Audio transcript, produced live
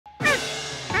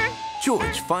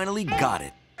George finally got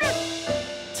it.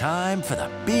 Time for the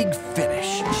big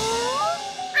finish.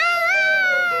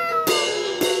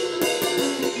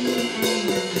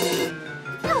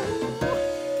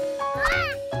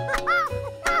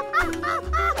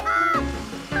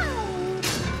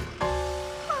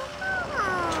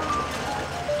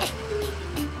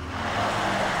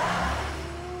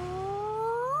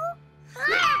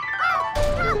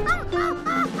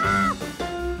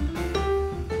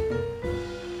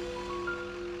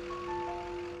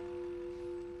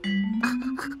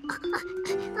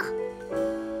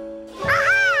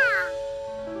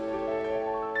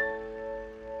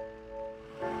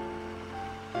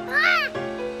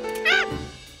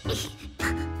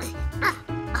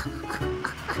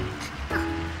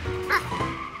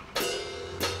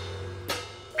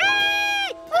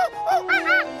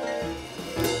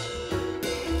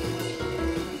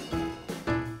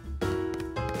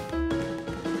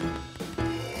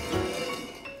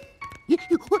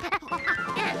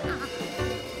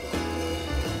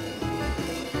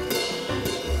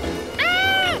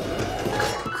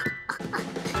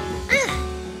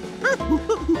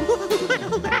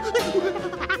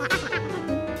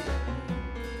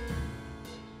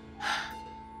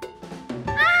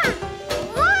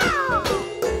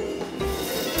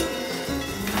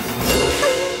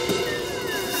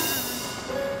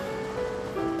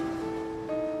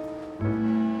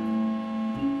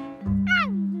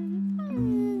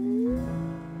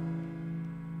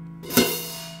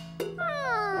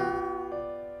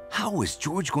 How was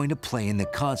George going to play in the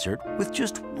concert with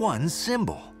just one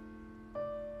cymbal?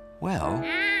 Well,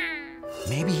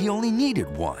 maybe he only needed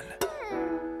one.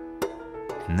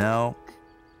 No,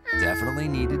 definitely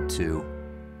needed two.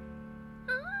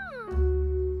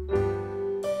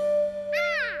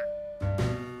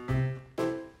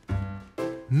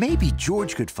 Maybe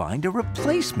George could find a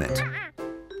replacement.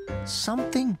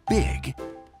 Something big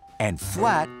and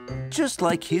flat, just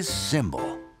like his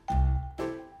cymbal.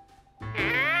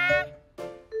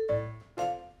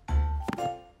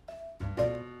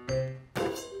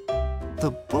 The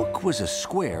book was a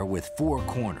square with 4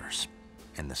 corners,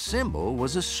 and the cymbal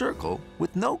was a circle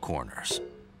with no corners.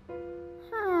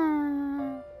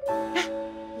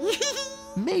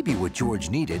 Maybe what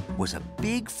George needed was a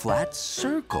big flat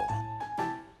circle.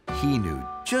 He knew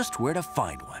just where to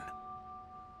find one.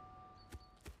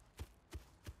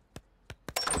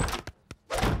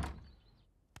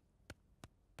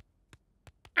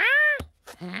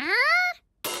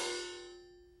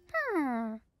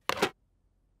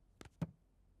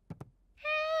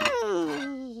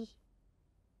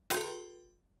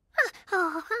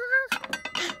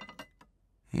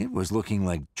 It was looking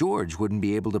like George wouldn't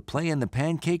be able to play in the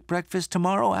pancake breakfast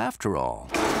tomorrow after all.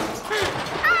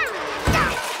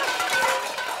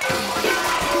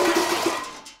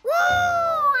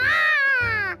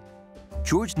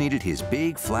 George needed his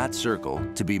big flat circle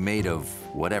to be made of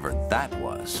whatever that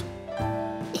was.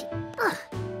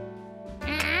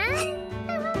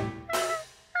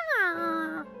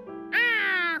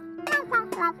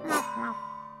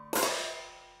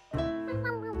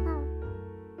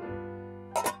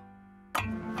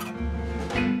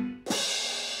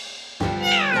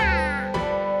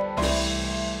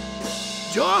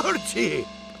 Georgie!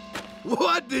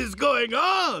 What is going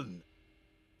on?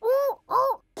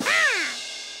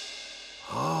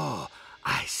 Oh,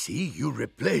 I see you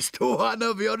replaced one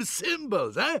of your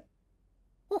cymbals, eh?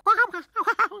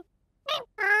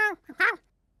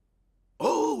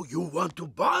 Oh, you want to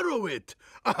borrow it?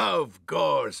 Of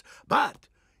course, but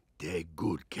take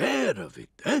good care of it,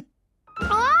 eh?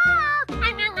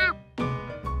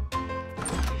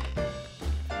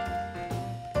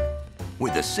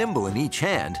 With a cymbal in each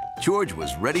hand, George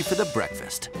was ready for the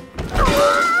breakfast.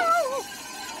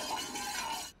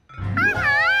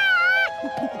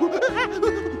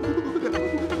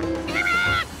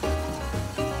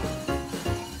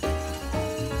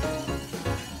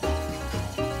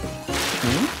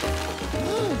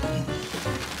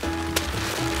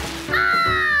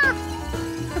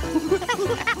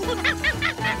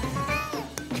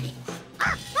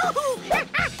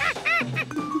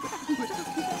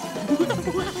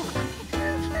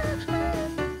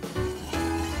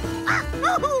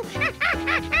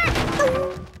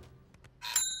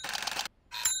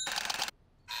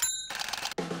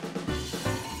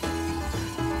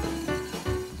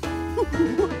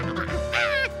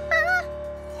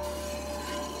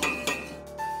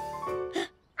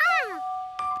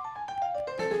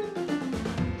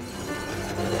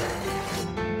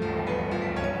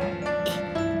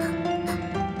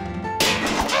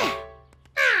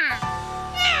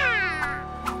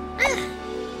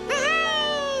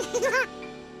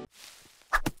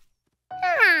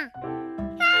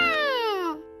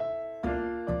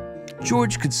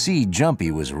 George could see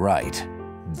Jumpy was right.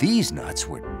 These nuts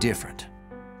were different.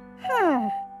 Whoa,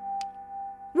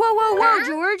 whoa, whoa,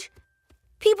 George.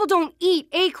 People don't eat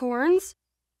acorns.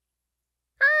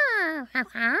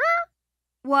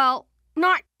 Well,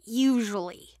 not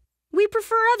usually. We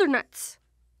prefer other nuts.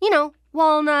 You know,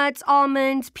 walnuts,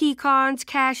 almonds, pecans,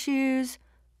 cashews,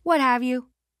 what have you.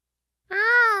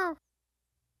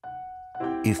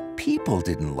 If people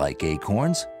didn't like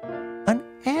acorns, an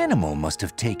animal must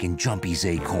have taken Jumpy's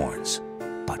acorns.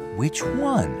 But which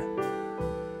one?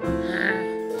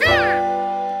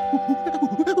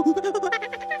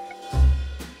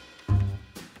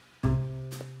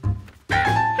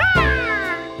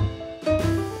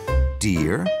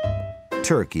 Deer,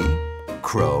 turkey,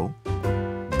 crow,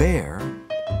 bear,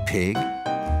 pig,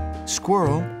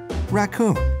 squirrel,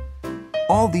 raccoon.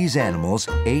 All these animals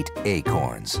ate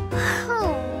acorns.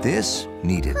 This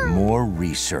needed more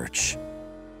research.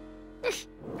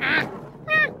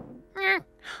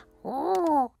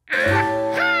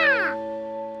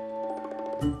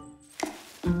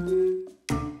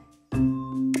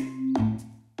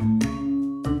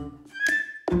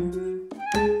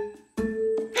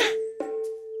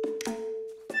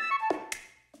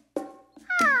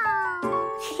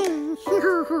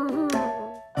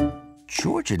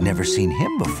 George had never seen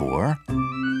him before.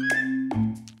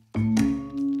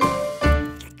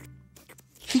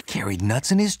 He carried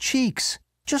nuts in his cheeks,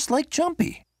 just like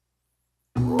Jumpy.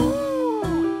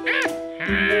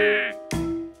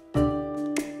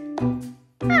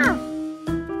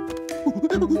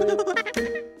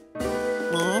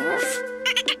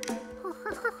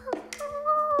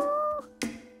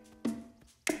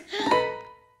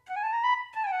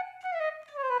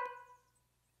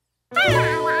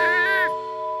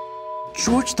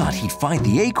 George thought he'd find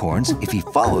the acorns if he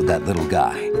followed that little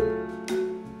guy.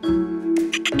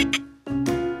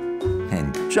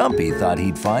 And Jumpy thought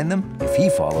he'd find them if he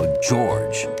followed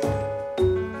George.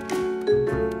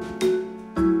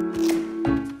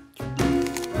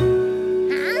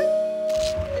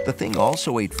 The thing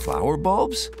also ate flower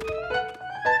bulbs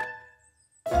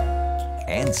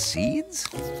and seeds.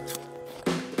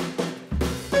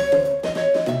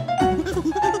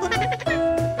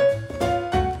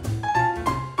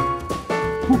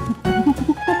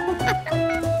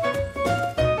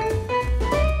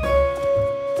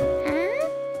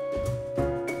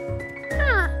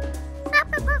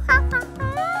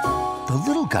 The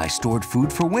little guy stored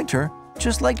food for winter,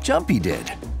 just like Jumpy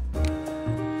did.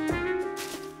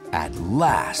 At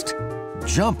last,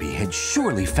 Jumpy had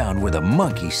surely found where the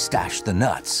monkey stashed the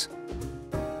nuts.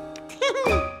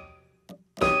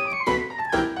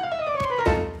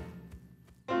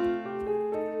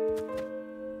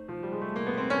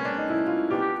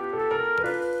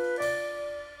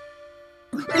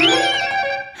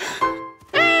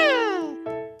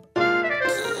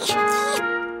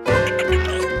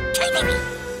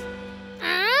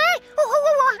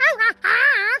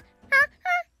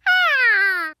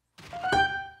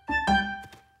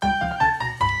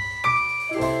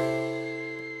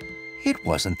 It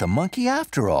wasn't the monkey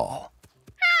after all.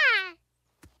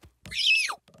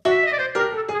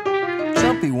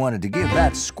 Jumpy wanted to give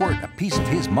that squirt a piece of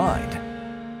his mind.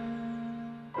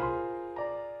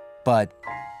 But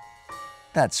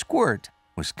that squirt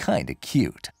was kinda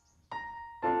cute.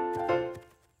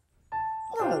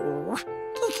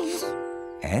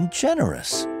 And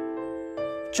generous.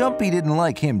 Jumpy didn't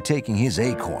like him taking his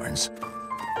acorns.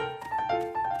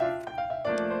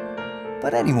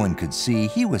 But anyone could see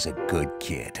he was a good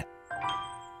kid.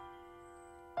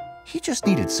 He just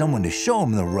needed someone to show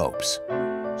him the ropes.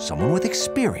 Someone with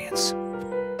experience.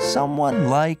 Someone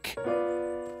like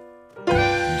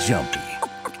Jumpy.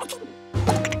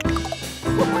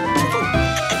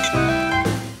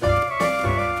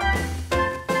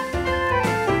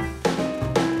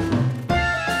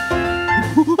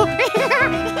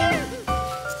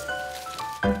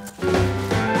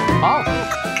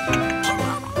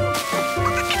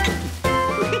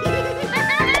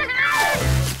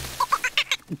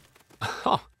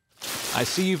 I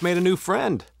see you've made a new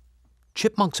friend.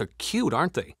 Chipmunks are cute,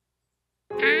 aren't they?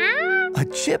 A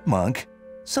chipmunk?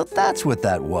 So that's what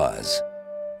that was.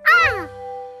 My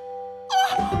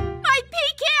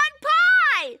pecan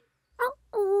pie!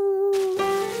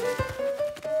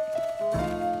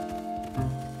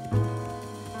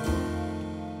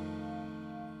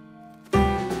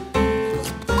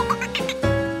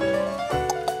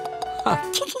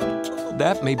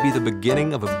 That may be the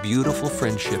beginning of a beautiful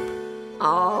friendship.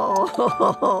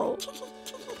 Oh.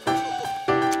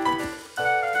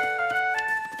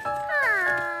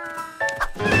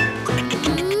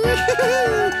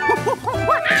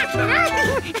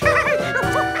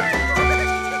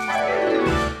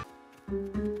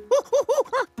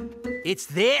 It's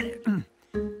there.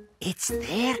 It's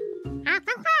there.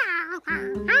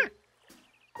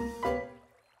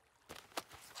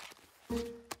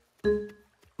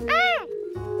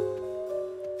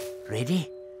 Ready?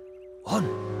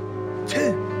 1,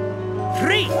 2,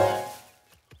 3.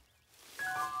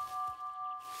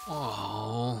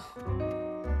 Oh.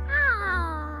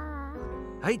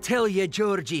 I tell you,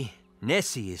 Georgie,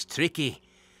 Nessie is tricky.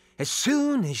 As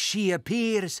soon as she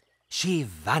appears, she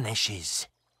vanishes.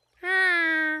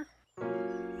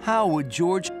 How would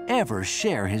George ever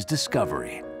share his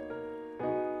discovery?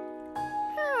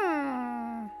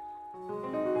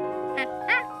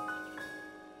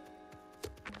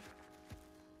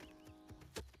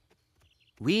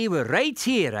 We were right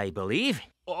here, I believe.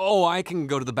 Oh, I can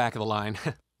go to the back of the line.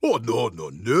 Oh,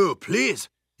 no, please.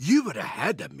 You were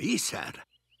ahead of me, sir.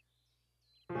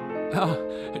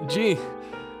 Oh, gee.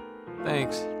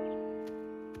 Thanks.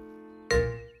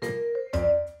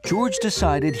 George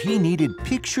decided he needed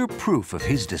picture proof of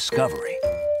his discovery.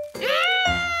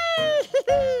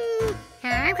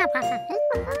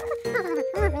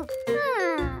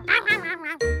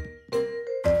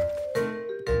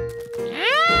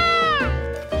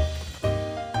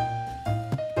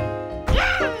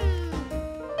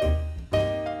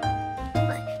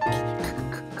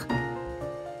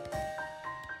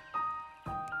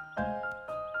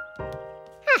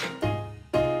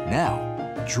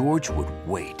 Now, George would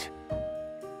wait.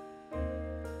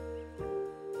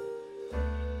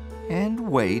 And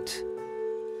wait.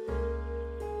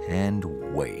 And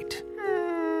wait.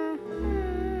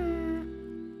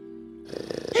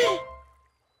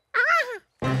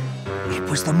 It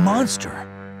was the monster.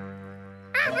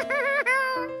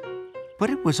 But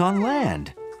it was on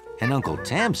land, and Uncle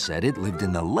Tam said it lived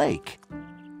in the lake.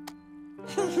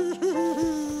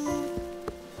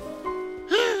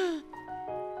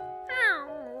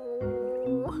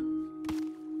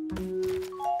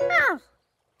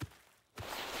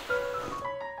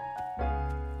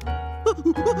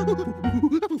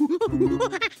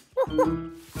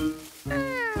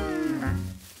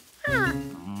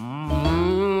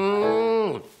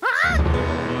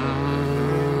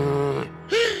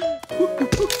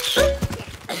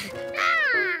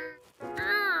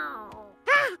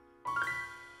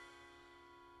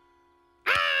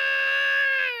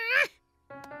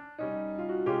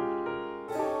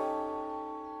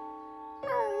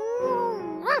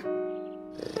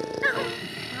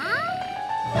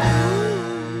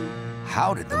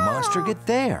 How did the monster get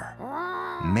there?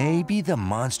 Maybe the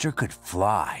monster could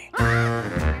fly.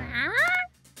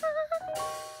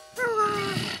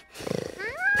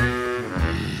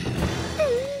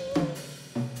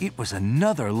 It was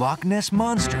another Loch Ness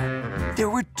monster. There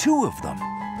were 2 of them.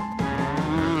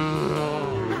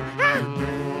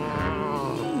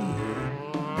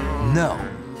 No,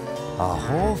 a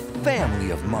whole family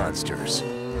of monsters.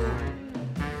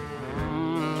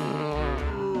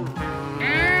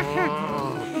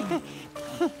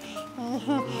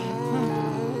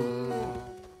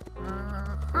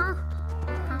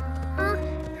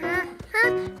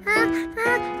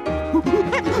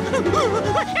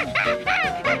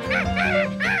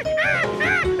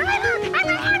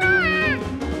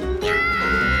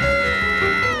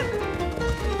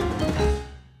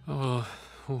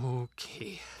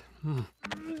 Okay.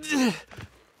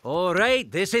 All right,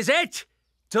 this is it.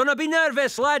 Don't be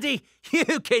nervous, laddie.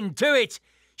 You can do it.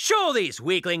 Show these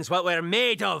weaklings what we're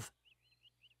made of.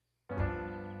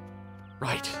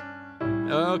 Right.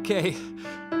 Okay.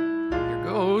 Here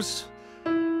goes.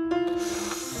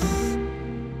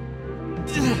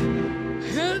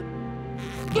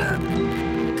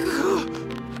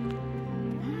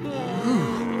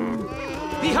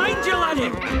 Behind you, laddie!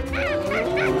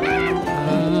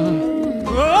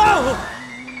 Whoa!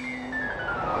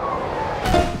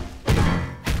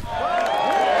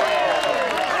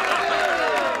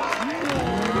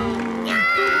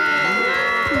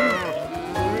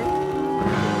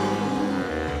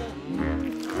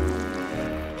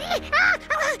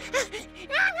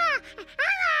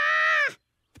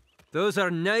 Those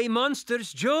are nae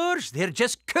monsters, George. They're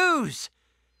just cows.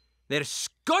 They're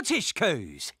Scottish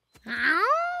cows.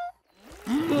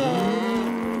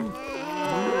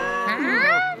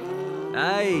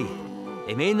 Aye,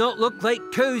 they may not look like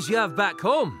cows you have back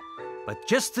home, but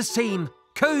just the same,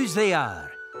 cows they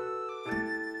are.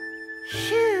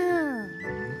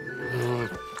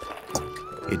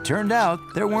 It turned out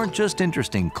there weren't just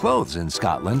interesting clothes in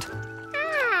Scotland,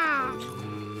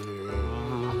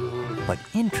 but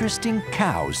interesting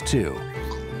cows, too.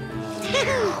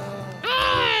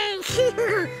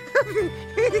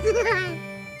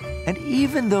 And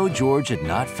even though George had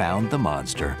not found the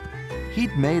monster,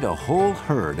 he'd made a whole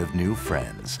herd of new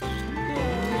friends.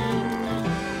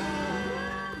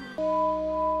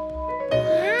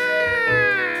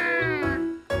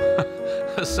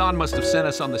 Hassan must have sent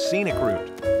us on the scenic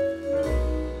route.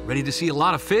 Ready to see a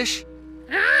lot of fish?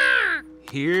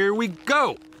 Here we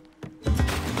go!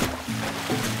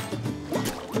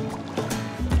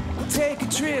 Take a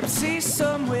trip, see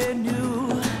somewhere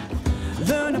new.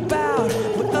 Learn about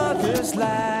what others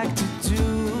like to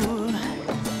do.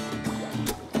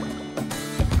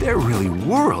 There really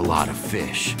were a lot of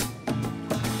fish.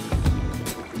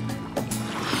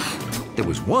 There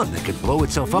was one that could blow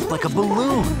itself up like a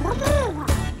balloon.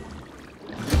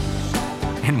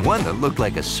 And one that looked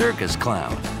like a circus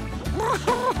clown.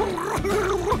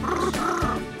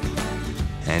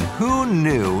 And who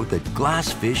knew that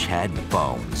glassfish had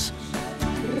bones?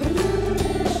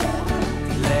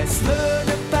 Let's learn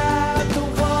about the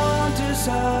wonders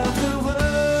of the world.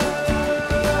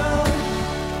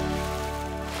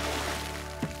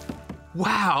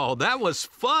 Wow, that was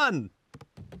fun!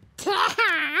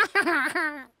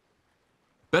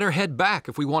 Better head back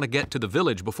if we want to get to the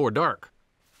village before dark.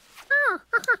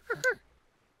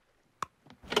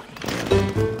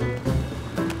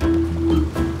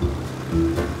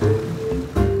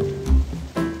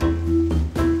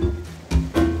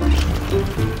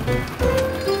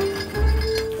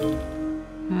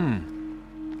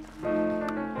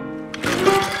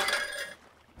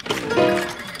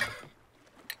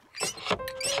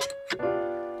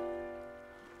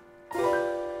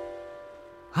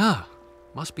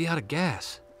 Must be out of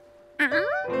gas.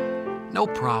 No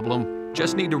problem.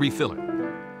 Just need to refill it.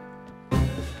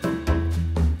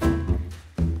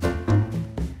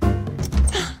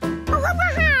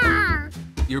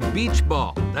 Your beach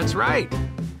ball. That's right.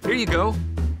 Here you go.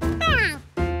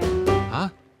 Huh?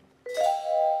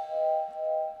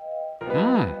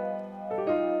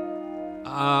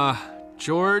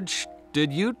 George,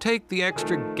 did you take the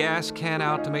extra gas can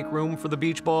out to make room for the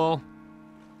beach ball?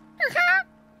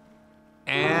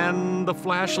 And the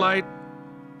flashlight?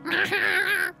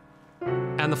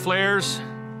 And the flares?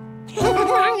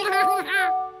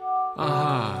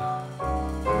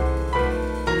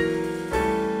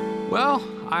 Well,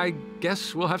 I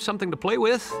guess we'll have something to play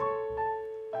with.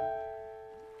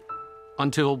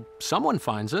 Until someone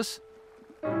finds us.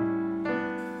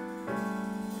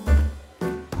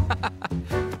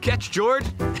 Catch, George!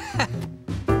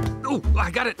 Oh,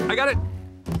 I got it!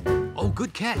 Oh,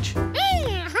 good catch.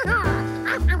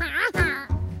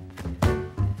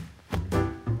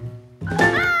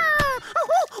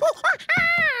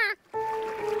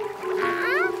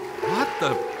 What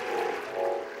the?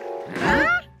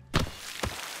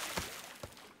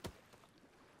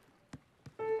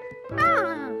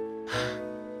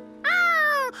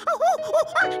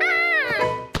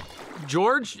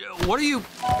 George, what are you?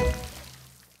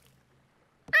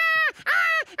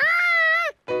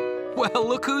 Well,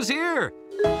 look who's here.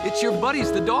 It's your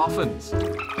buddies, the dolphins.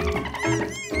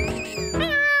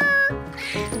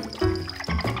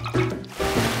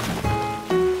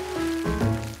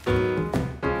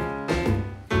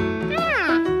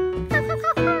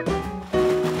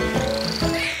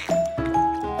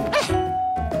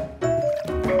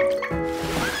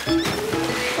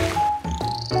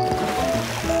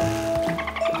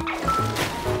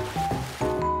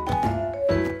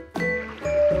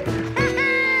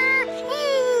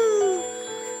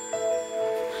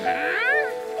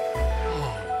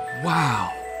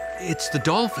 Wow, it's the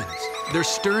dolphins. They're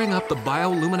stirring up the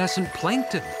bioluminescent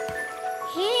plankton.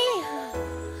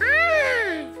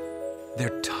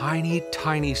 They're tiny,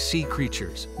 tiny sea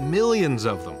creatures, millions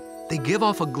of them. They give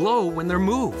off a glow when they're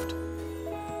moved.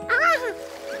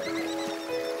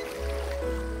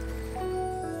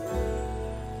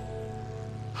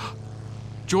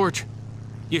 George,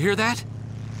 you hear that?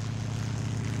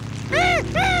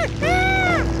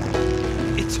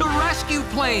 It's a rescue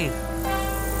plane!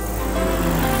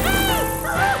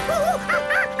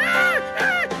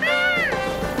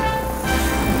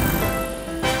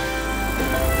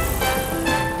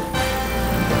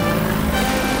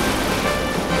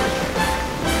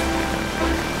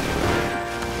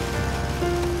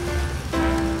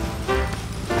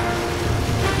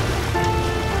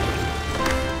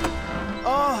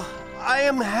 I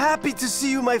am happy to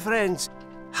see you, my friends.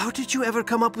 How did you ever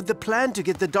come up with the plan to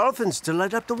get the dolphins to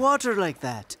light up the water like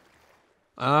that?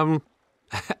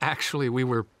 Actually, we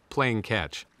were playing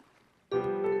catch.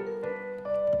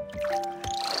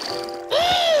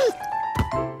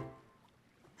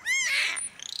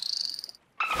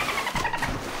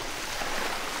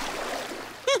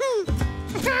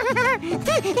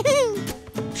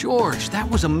 George, that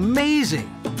was amazing.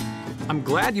 I'm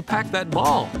glad you packed that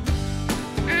ball.